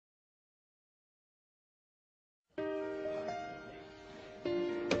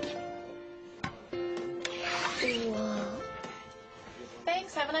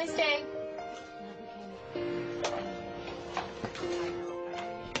a nice day.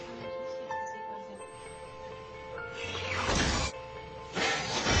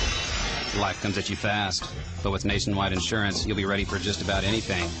 Life comes at you fast, but with Nationwide Insurance, you'll be ready for just about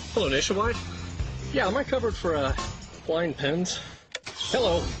anything. Hello, Nationwide. Yeah, am I covered for flying pins?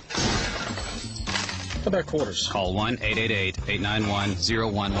 Hello. How about quarters? Call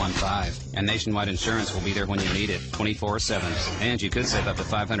 1-888-891-0115, and Nationwide Insurance will be there when you need it, 24/7. And you could save up to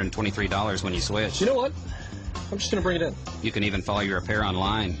 $523 when you switch. You know what? I'm just going to bring it in. You can even follow your repair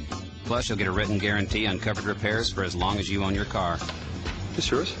online. Plus, you'll get a written guarantee on covered repairs for as long as you own your car.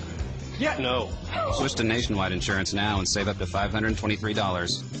 This yours? Yeah, no. Switch to Nationwide Insurance now and save up to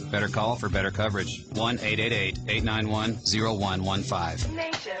 $523. Better call for better coverage. 1-888-891-0115.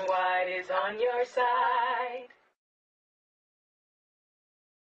 Nationwide is on your side.